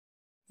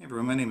Hey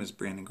everyone, my name is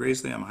Brandon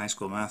Graisley. I'm a high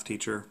school math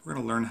teacher. We're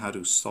going to learn how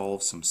to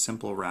solve some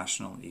simple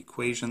rational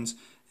equations,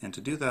 and to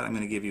do that I'm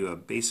going to give you a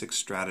basic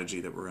strategy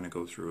that we're going to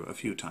go through a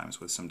few times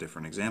with some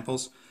different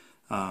examples.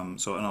 And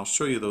I'll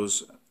show you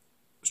those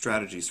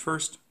strategies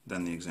first,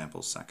 then the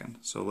examples second.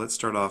 So let's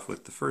start off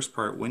with the first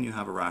part. When you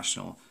have a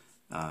rational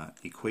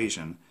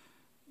equation,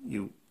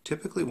 you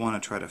typically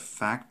want to try to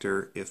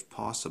factor, if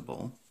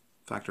possible,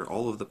 factor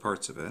all of the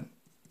parts of it,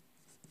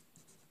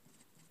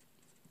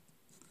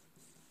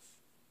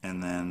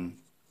 and then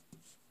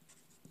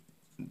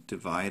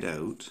divide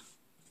out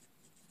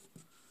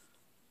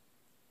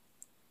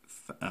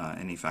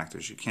any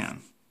factors you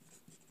can.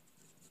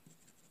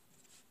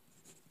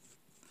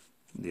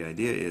 The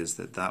idea is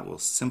that that will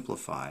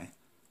simplify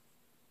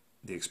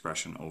the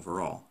expression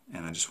overall.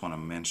 And I just want to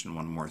mention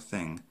one more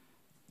thing,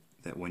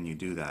 that when you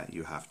do that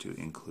you have to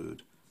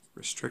include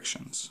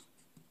restrictions.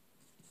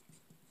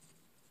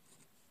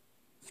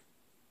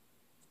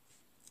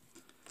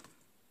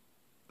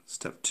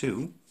 Step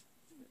 2,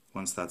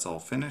 once that's all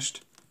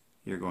finished,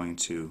 you're going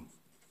to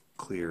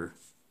clear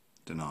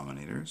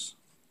denominators.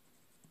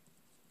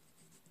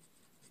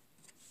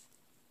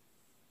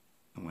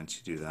 And once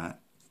you do that,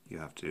 you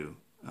have to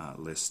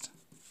list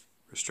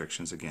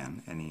restrictions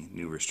again, any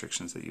new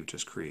restrictions that you've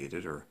just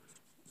created, or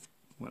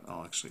what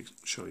I'll actually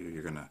show you,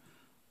 you're gonna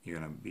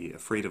be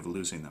afraid of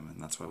losing them, and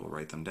that's why we'll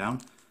write them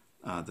down.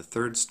 The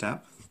third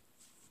step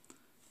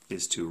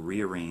is to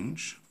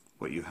rearrange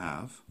what you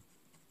have.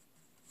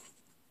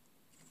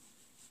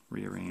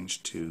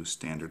 Rearrange to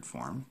standard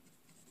form,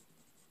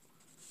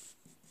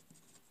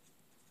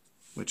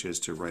 which is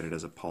to write it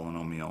as a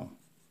polynomial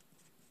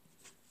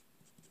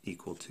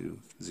equal to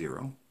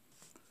 0.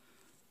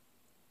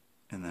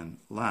 And then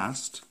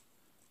last,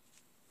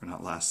 or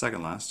not last,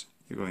 second last,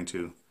 you're going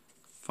to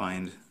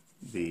find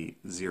the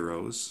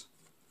zeros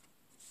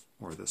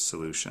or the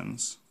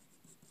solutions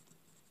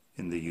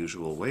in the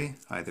usual way,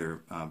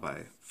 either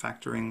by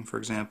factoring, for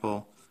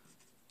example.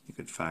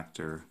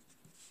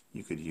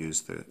 You could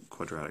use the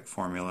quadratic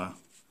formula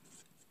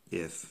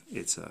if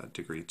it's a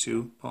degree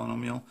 2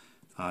 polynomial.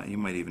 You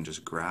might even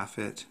just graph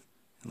it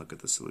and look at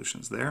the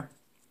solutions there.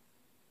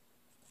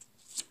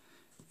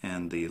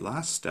 And the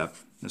last step,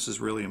 this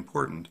is really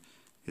important,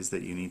 is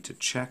that you need to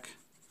check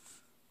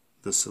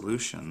the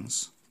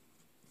solutions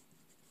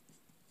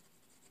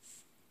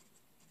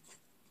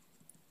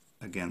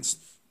against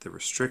the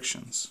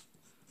restrictions,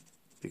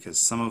 because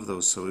some of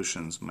those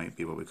solutions might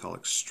be what we call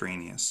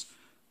extraneous,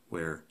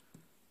 where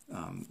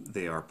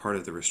they are part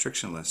of the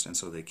restriction list, and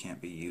so they can't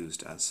be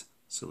used as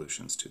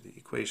solutions to the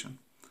equation.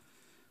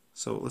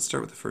 So let's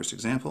start with the first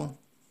example.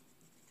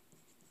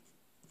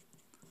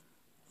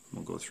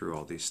 We'll go through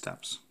all these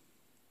steps.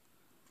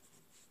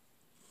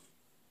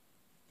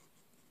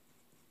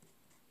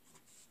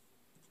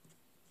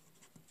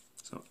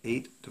 So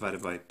 8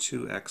 divided by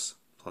 2x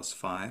plus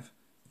 5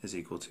 is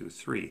equal to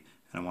 3.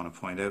 And I want to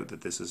point out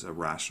that this is a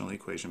rational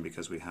equation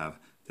because we have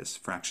this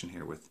fraction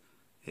here with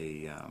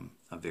a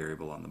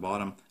variable on the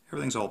bottom.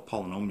 Everything's all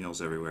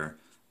polynomials everywhere,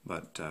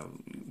 but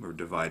we're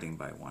dividing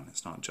by 1.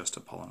 It's not just a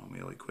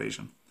polynomial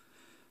equation.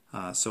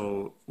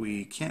 So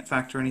we can't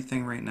factor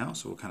anything right now,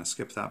 so we'll kind of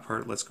skip that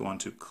part. Let's go on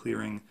to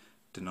clearing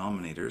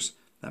denominators.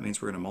 That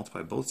means we're going to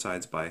multiply both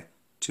sides by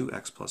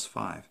 2x plus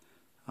 5.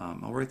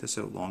 I'll write this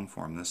out long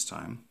form this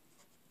time.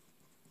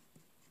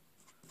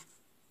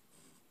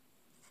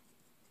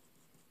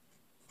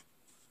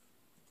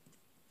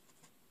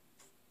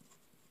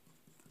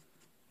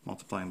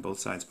 Multiplying both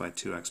sides by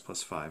 2x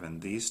plus 5,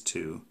 and these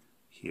two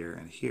here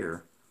and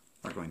here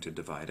are going to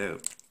divide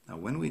out. Now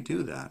when we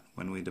do that,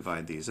 when we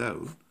divide these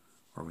out,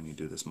 or when you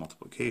do this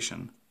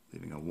multiplication,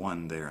 leaving a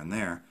 1 there and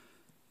there,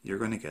 you're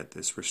going to get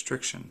this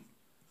restriction.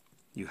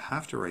 You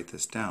have to write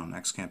this down.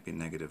 X can't be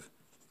negative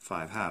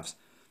 5/2.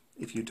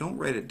 If you don't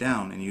write it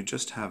down and you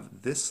just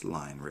have this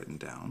line written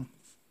down,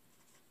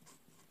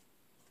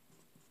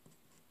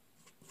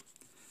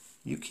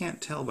 you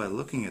can't tell by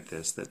looking at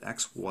this that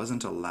x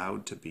wasn't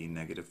allowed to be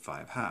negative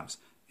 5/2.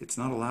 It's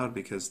not allowed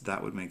because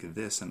that would make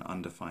this an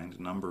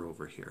undefined number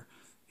over here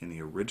in the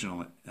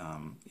original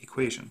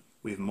equation.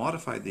 We've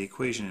modified the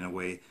equation in a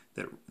way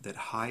that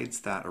hides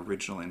that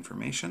original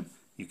information.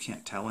 You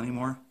can't tell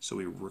anymore, so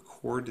we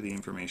record the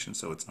information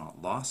so it's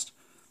not lost,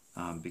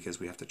 because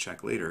we have to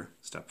check later,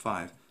 step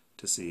 5,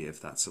 to see if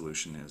that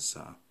solution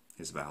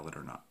is valid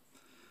or not.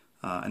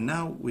 And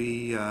now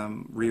we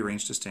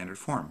rearrange to standard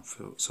form.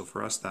 So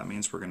for us that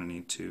means we're going to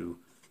need to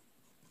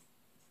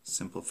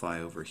simplify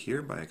over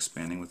here by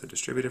expanding with the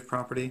distributive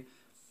property,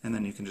 and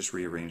then you can just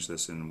rearrange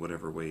this in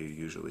whatever way you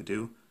usually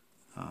do.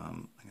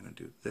 I'm going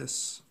to do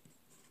this.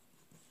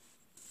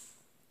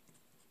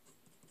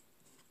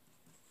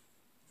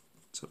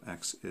 So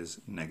x is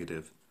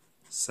negative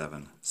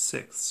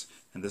 7/6.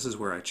 And this is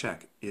where I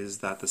check, is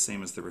that the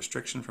same as the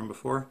restriction from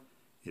before?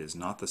 It is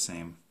not the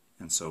same,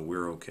 and so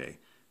we're okay.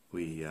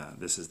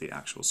 This is the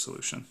actual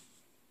solution.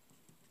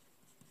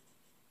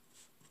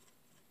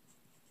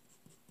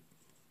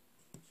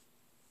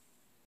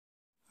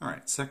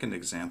 Alright, second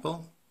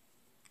example,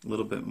 a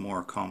little bit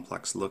more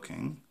complex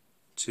looking.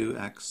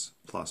 2x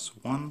plus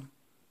 1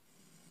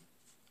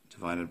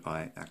 divided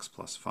by x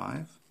plus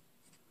 5.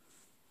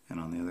 And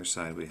on the other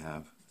side we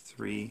have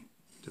 3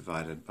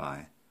 divided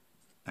by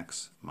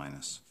x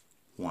minus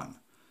 1.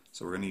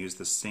 So we're going to use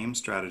the same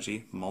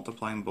strategy,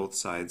 multiplying both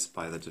sides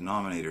by the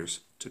denominators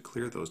to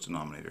clear those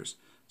denominators.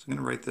 So I'm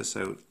going to write this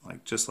out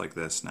just like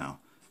this now.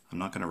 I'm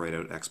not going to write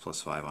out x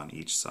plus 5 on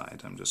each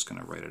side. I'm just going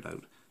to write it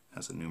out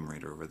as a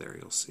numerator over there,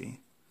 you'll see.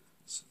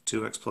 So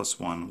 2x plus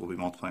 1 will be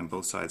multiplying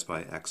both sides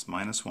by x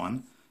minus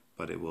 1,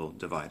 but it will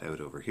divide out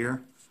over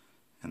here.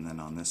 And then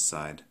on this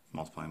side,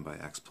 multiplying by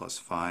x plus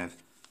 5,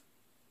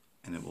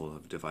 and it will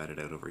have divided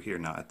out over here.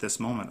 Now at this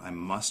moment, I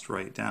must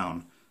write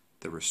down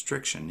the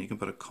restriction. You can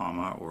put a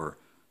comma, or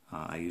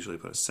I usually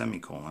put a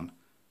semicolon,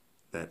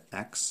 that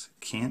x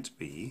can't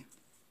be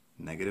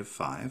negative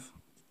 5,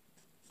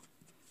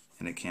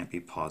 and it can't be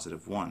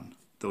positive 1.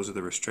 Those are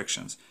the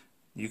restrictions.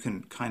 You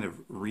can kind of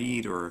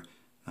read or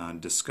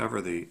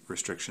discover the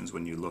restrictions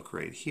when you look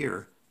right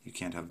here. You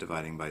can't have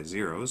dividing by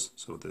zeros,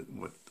 so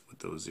what would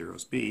those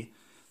zeros be?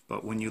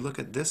 But when you look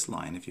at this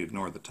line, if you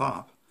ignore the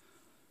top,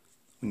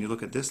 when you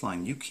look at this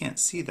line, you can't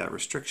see that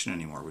restriction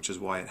anymore, which is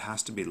why it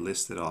has to be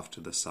listed off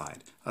to the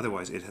side.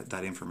 Otherwise,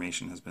 that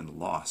information has been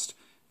lost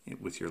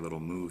with your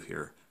little move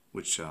here,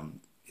 which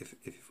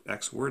if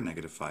x were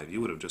negative 5,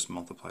 you would have just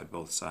multiplied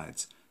both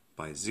sides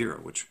by 0,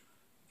 which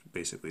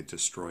basically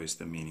destroys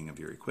the meaning of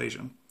your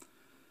equation.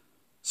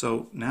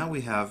 So now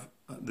we have,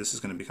 this is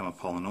going to become a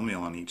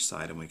polynomial on each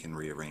side, and we can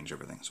rearrange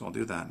everything. So I'll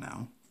do that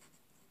now.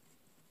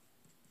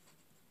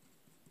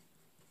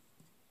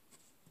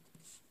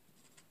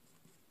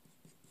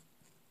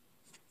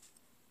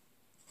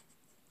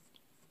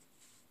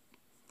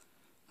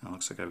 Now it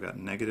looks like I've got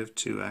negative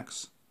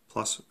 2x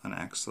plus an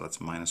x, so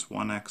that's minus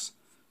 1x,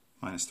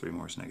 minus 3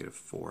 more is negative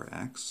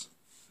 4x,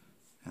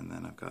 and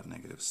then I've got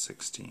negative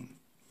 16.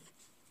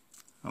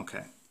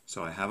 Okay,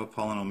 so I have a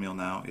polynomial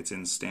now. It's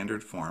in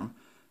standard form.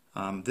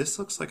 This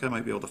looks like I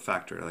might be able to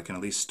factor it. I can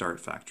at least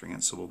start factoring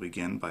it. So we'll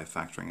begin by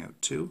factoring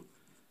out 2,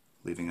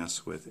 leaving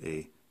us with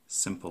a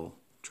simple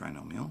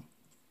trinomial.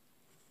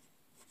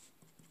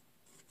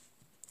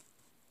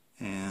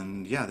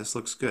 And yeah, this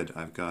looks good.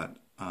 I've got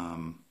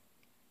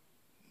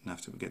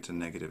enough to get to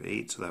negative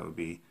 8, so that would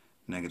be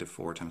negative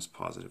 4 times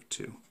positive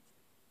 2.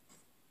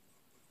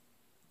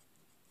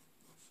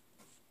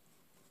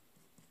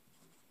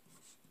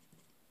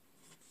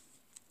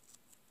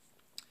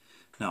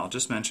 Now I'll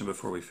just mention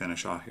before we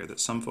finish off here that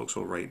some folks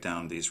will write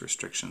down these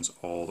restrictions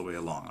all the way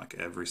along, like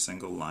every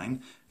single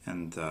line,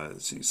 and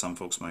some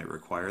folks might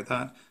require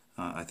that.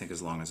 I think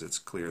as long as it's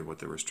clear what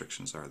the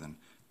restrictions are, then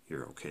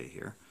you're okay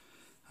here.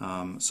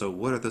 So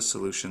what are the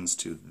solutions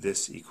to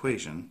this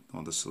equation?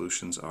 Well, the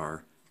solutions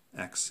are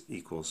x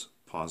equals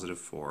positive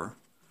 4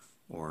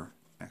 or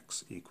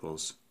x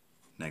equals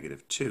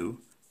negative 2.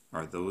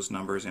 Are those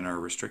numbers in our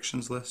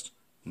restrictions list?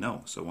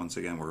 No. So once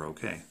again, we're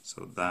okay.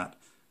 So that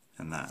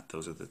and that,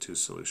 those are the two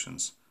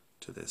solutions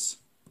to this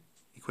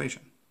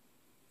equation.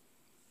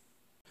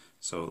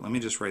 So let me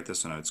just write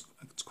this one out.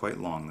 It's quite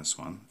long, this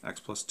one. X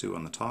plus 2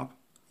 on the top.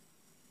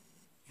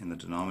 In the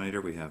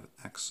denominator, we have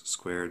x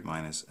squared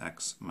minus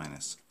x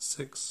minus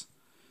 6,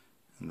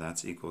 and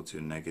that's equal to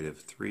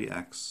negative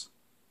 3x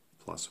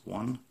plus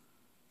 1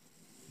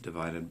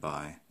 divided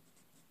by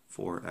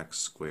 4x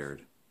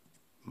squared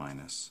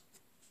minus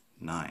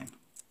 9.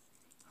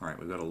 All right,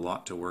 we've got a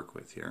lot to work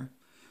with here.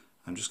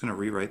 I'm just going to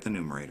rewrite the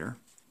numerator,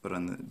 but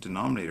on the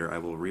denominator I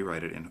will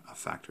rewrite it in a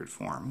factored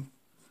form.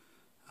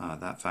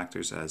 That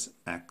factors as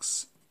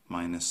x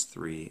minus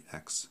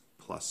 3x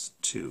plus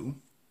 2.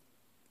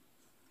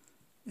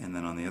 And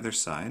then on the other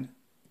side,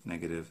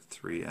 negative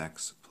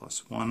 3x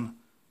plus 1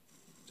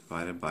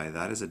 divided by,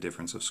 that is a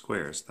difference of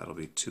squares. That'll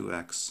be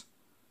 2x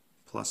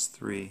plus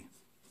 3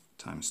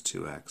 times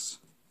 2x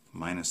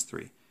minus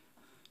 3.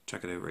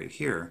 Check it out right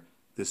here.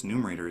 This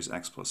numerator is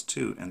x plus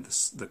 2, and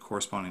the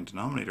corresponding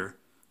denominator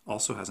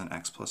also has an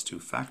x plus 2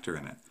 factor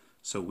in it.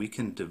 So we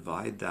can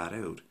divide that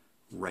out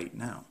right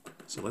now.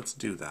 So let's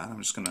do that. I'm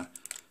just going to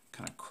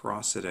kind of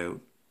cross it out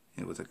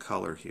with a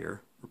color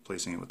here,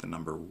 replacing it with the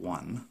number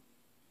 1,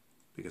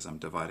 because I'm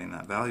dividing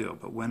that value out.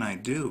 But when I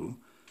do,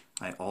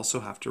 I also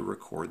have to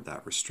record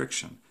that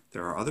restriction.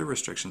 There are other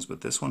restrictions,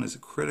 but this one is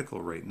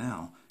critical right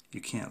now.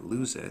 You can't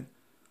lose it.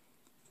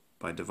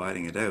 By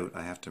dividing it out,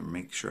 I have to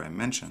make sure I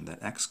mention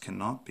that x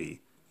cannot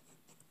be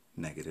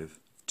negative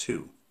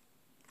 2.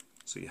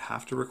 So you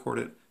have to record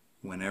it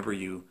whenever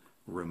you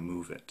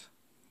remove it,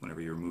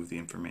 whenever you remove the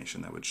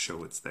information that would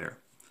show it's there.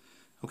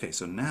 Okay,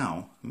 so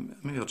now,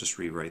 maybe I'll just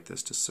rewrite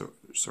this to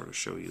sort of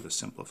show you the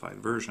simplified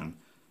version.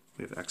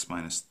 We have x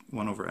minus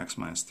 1 over x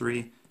minus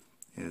 3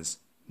 is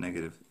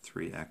negative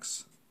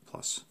 3x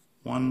plus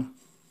 1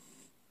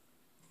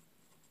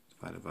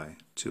 divided by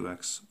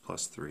 2x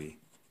plus 3,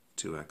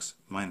 2x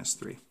minus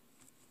 3.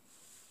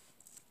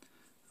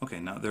 Okay,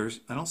 now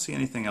I don't see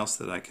anything else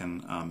that I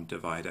can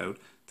divide out.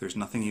 There's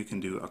nothing you can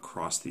do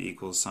across the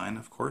equals sign,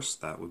 of course.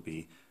 That would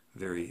be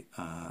very,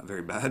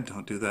 very bad.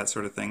 Don't do that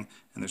sort of thing.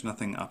 And there's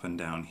nothing up and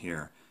down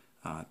here.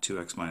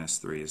 2x minus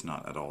 3 is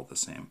not at all the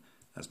same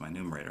as my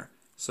numerator.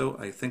 So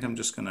I think I'm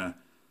just going to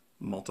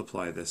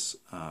multiply this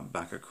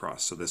back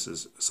across. So this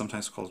is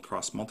sometimes called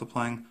cross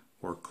multiplying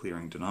or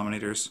clearing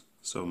denominators.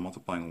 So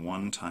multiplying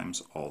 1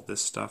 times all this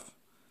stuff.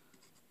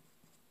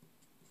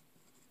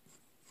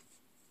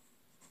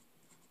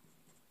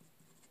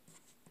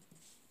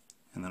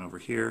 And then over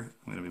here,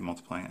 I'm going to be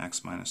multiplying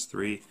x minus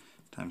 3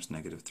 times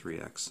negative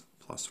 3x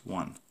plus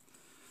 1.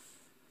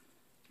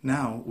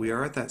 Now, we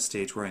are at that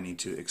stage where I need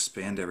to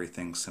expand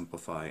everything,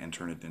 simplify, and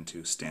turn it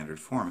into standard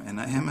form.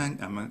 And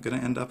I'm going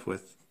to end up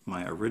with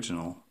my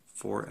original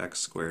 4x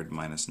squared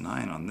minus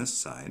 9 on this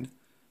side,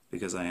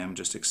 because I am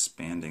just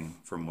expanding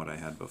from what I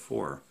had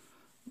before.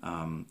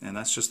 And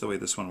that's just the way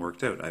this one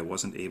worked out. I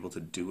wasn't able to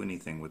do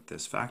anything with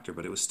this factor,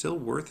 but it was still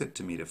worth it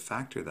to me to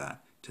factor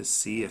that to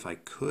see if I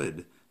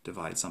could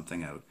divide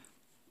something out,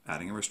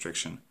 adding a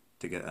restriction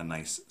to get a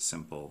nice,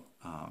 simple,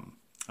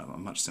 a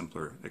much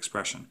simpler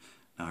expression.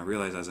 Now I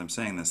realize as I'm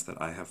saying this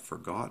that I have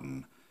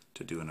forgotten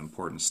to do an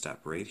important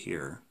step right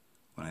here.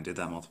 When I did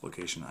that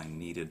multiplication, I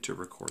needed to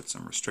record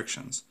some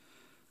restrictions.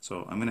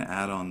 So I'm going to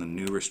add on the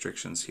new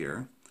restrictions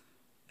here.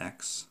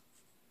 X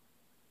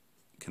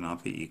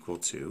cannot be equal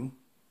to,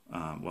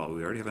 well,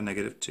 we already have a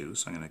negative 2,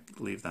 so I'm going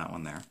to leave that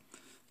one there.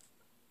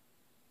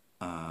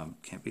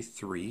 Can't be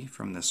 3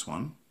 from this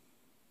one.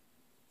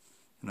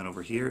 And then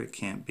over here, it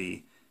can't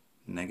be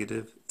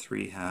negative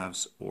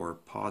 3/2 or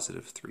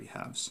positive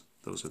 3/2.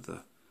 Those are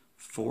the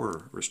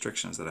 4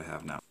 restrictions that I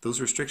have now.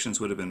 Those restrictions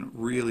would have been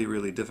really,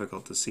 really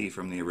difficult to see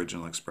from the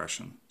original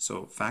expression.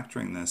 So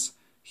factoring this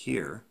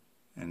here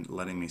and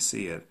letting me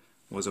see it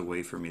was a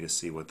way for me to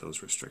see what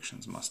those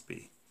restrictions must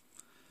be.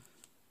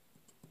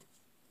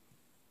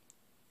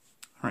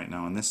 All right,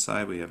 now on this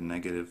side we have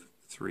negative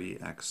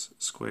 3x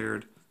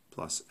squared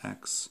plus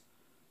x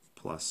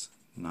plus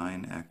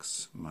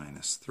 9x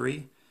minus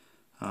 3.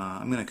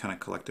 I'm going to kind of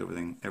collect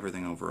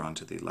everything over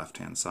onto the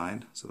left-hand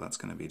side. So that's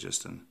going to be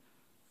just an,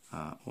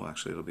 well,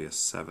 actually it'll be a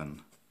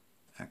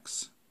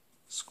 7x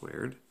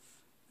squared.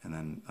 And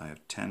then I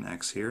have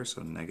 10x here,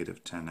 so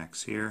negative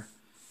 10x here.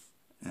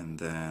 And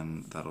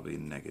then that'll be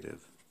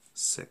negative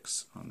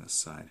 6 on this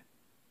side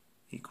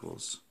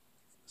equals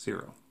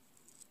 0.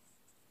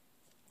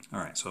 All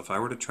right, so if I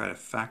were to try to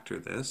factor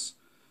this,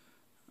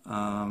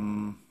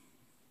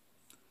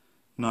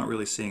 not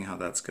really seeing how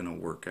that's going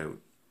to work out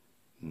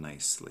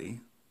nicely.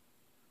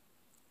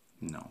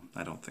 No,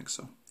 I don't think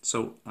so.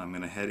 So I'm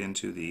going to head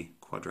into the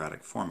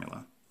quadratic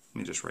formula. Let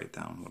me just write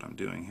down what I'm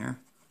doing here.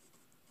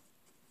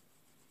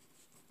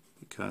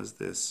 Because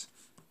this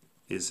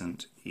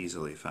isn't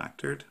easily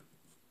factored,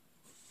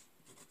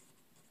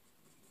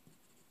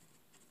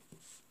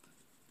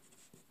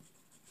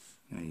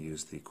 I'm going to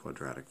use the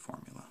quadratic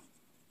formula.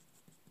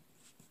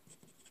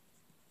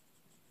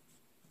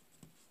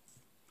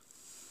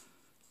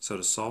 So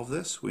to solve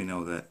this, we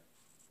know that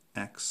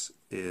x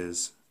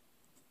is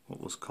what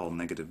was called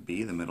negative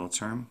b, the middle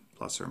term,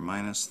 plus or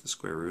minus the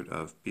square root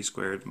of b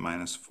squared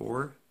minus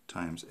 4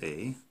 times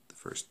a, the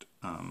first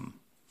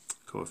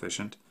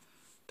coefficient,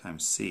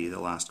 times c, the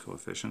last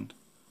coefficient,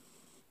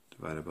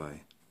 divided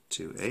by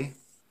 2a.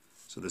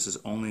 So this is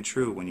only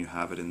true when you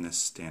have it in this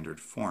standard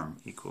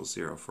form, equals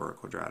 0 for a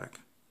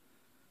quadratic.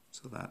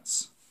 So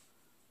that's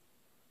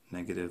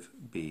negative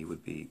b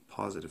would be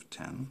positive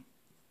 10.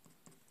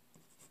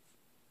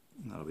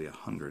 And that'll be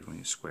 100 when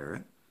you square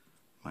it,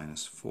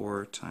 minus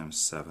 4 times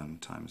 7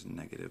 times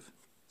negative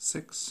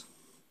 6,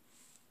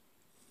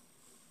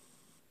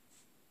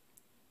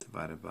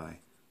 divided by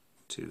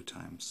 2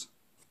 times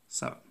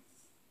 7.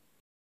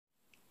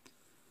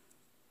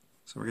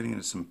 So we're getting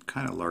into some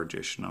kind of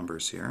large-ish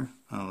numbers here.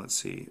 Let's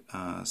see,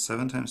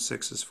 7 times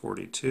 6 is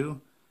 42,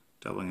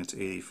 doubling it's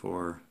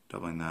 84,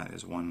 doubling that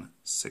is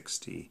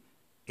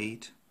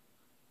 168,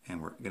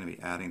 and we're going to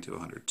be adding to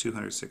 100,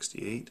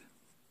 268.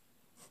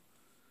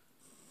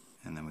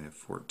 And then we have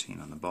 14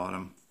 on the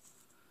bottom.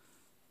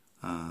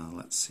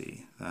 Let's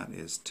see, that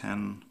is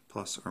 10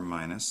 plus or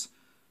minus.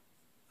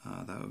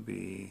 That would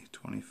be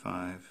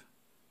 25,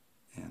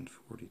 and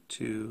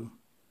 42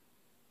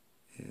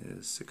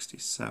 is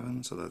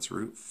 67, so that's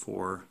root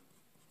 4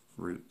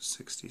 root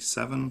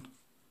 67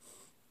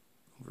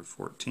 over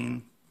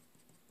 14.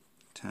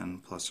 10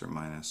 plus or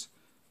minus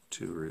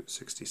 2 root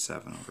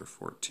 67 over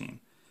 14.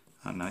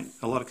 Now,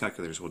 a lot of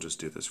calculators will just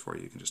do this for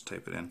you. You can just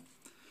type it in.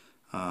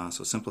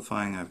 So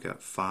simplifying, I've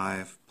got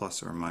 5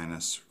 plus or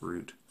minus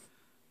root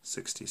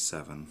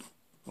 67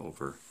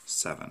 over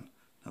 7.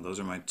 Now those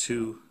are my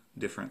two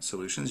different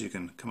solutions. You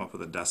can come up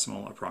with a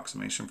decimal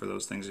approximation for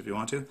those things if you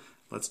want to.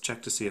 Let's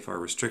check to see if our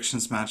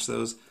restrictions match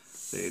those.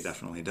 They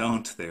definitely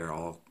don't. They are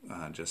all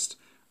just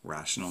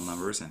rational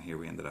numbers, and here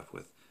we ended up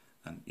with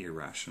an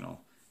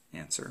irrational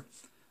answer.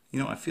 You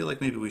know, I feel like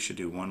maybe we should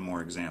do one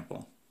more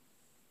example.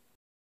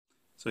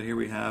 So here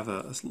we have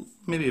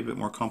maybe a bit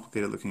more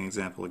complicated looking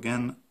example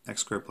again.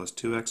 X squared plus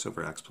 2x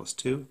over x plus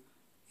 2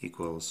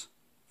 equals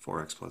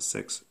 4x plus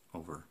 6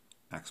 over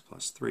x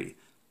plus 3.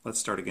 Let's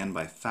start again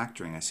by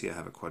factoring. I see I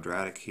have a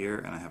quadratic here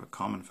and I have a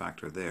common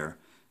factor there.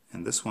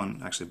 And this one,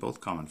 actually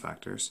both common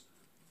factors,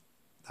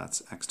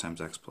 that's x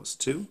times x plus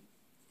 2.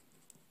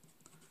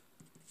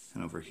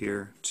 and over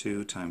here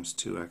 2 times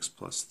 2x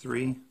plus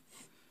 3.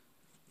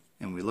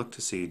 And we look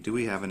to see, do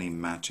we have any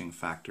matching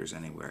factors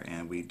anywhere?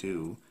 And we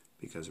do,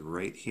 because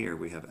right here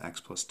we have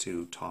x plus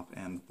 2 top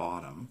and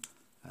bottom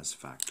as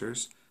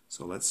factors.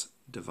 So let's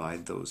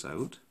divide those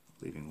out,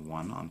 leaving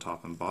 1 on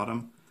top and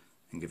bottom,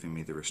 and giving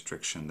me the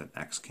restriction that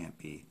x can't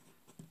be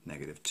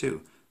negative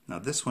 2. Now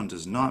this one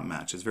does not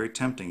match. It's very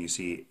tempting. You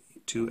see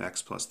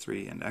 2x plus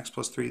 3 and x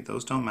plus 3.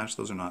 Those don't match.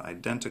 Those are not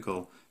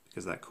identical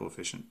because that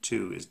coefficient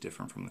 2 is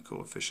different from the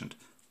coefficient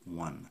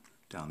 1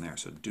 down there.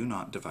 So do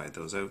not divide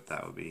those out.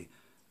 That would be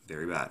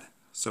very bad.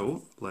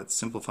 So let's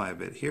simplify a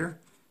bit here.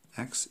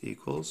 X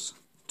equals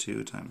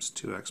 2 times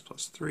 2x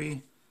plus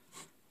 3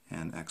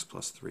 and x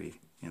plus 3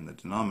 in the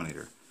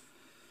denominator.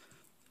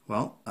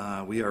 Well,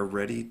 we are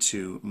ready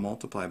to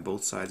multiply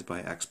both sides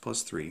by x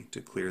plus 3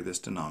 to clear this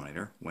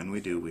denominator. When we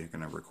do, we're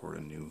going to record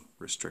a new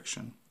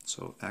restriction.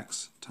 So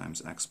x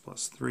times x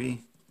plus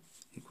 3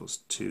 equals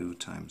 2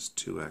 times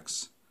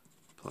 2x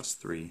plus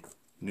 3.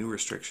 New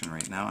restriction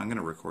right now. I'm going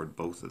to record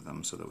both of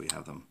them so that we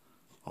have them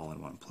all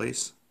in one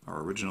place.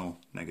 Our original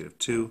negative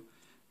 2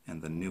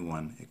 and the new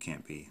one, it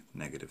can't be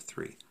negative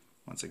 3.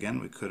 Once again,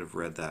 we could have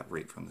read that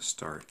right from the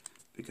start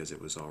because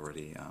it was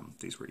already,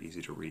 these were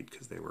easy to read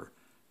because they were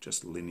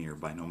just linear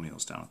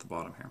binomials down at the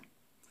bottom here.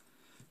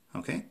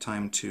 Okay,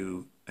 time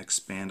to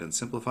expand and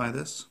simplify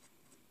this.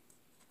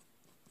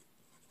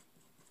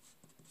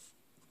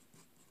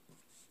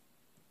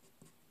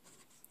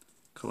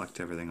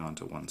 Collect everything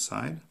onto one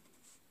side.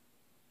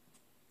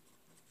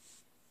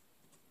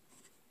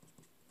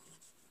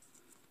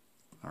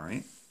 All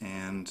right,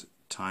 and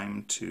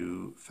time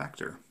to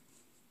factor.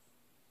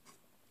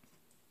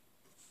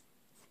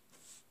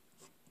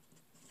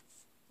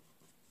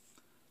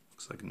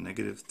 Looks like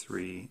negative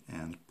 3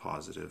 and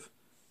positive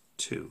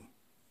 2.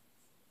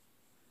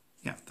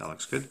 Yeah, that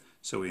looks good.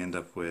 So we end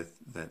up with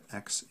that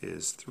x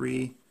is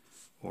 3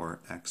 or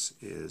x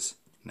is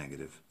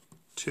negative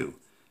 2.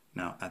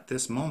 Now at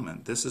this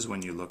moment, this is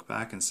when you look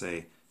back and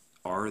say,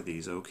 are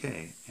these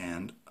okay?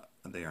 And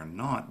they are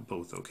not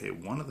both okay.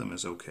 One of them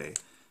is okay,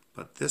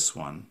 but this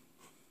one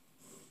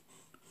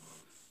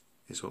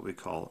is what we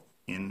call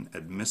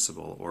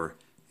inadmissible, or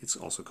it's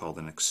also called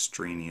an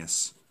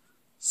extraneous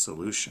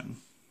solution.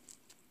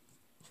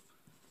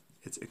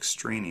 It's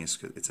extraneous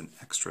because it's an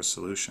extra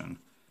solution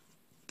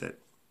that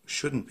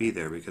shouldn't be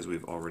there because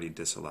we've already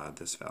disallowed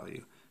this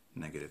value,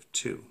 negative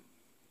 2.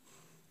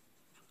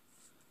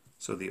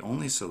 So the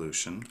only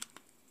solution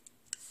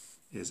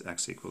is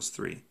x equals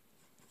 3.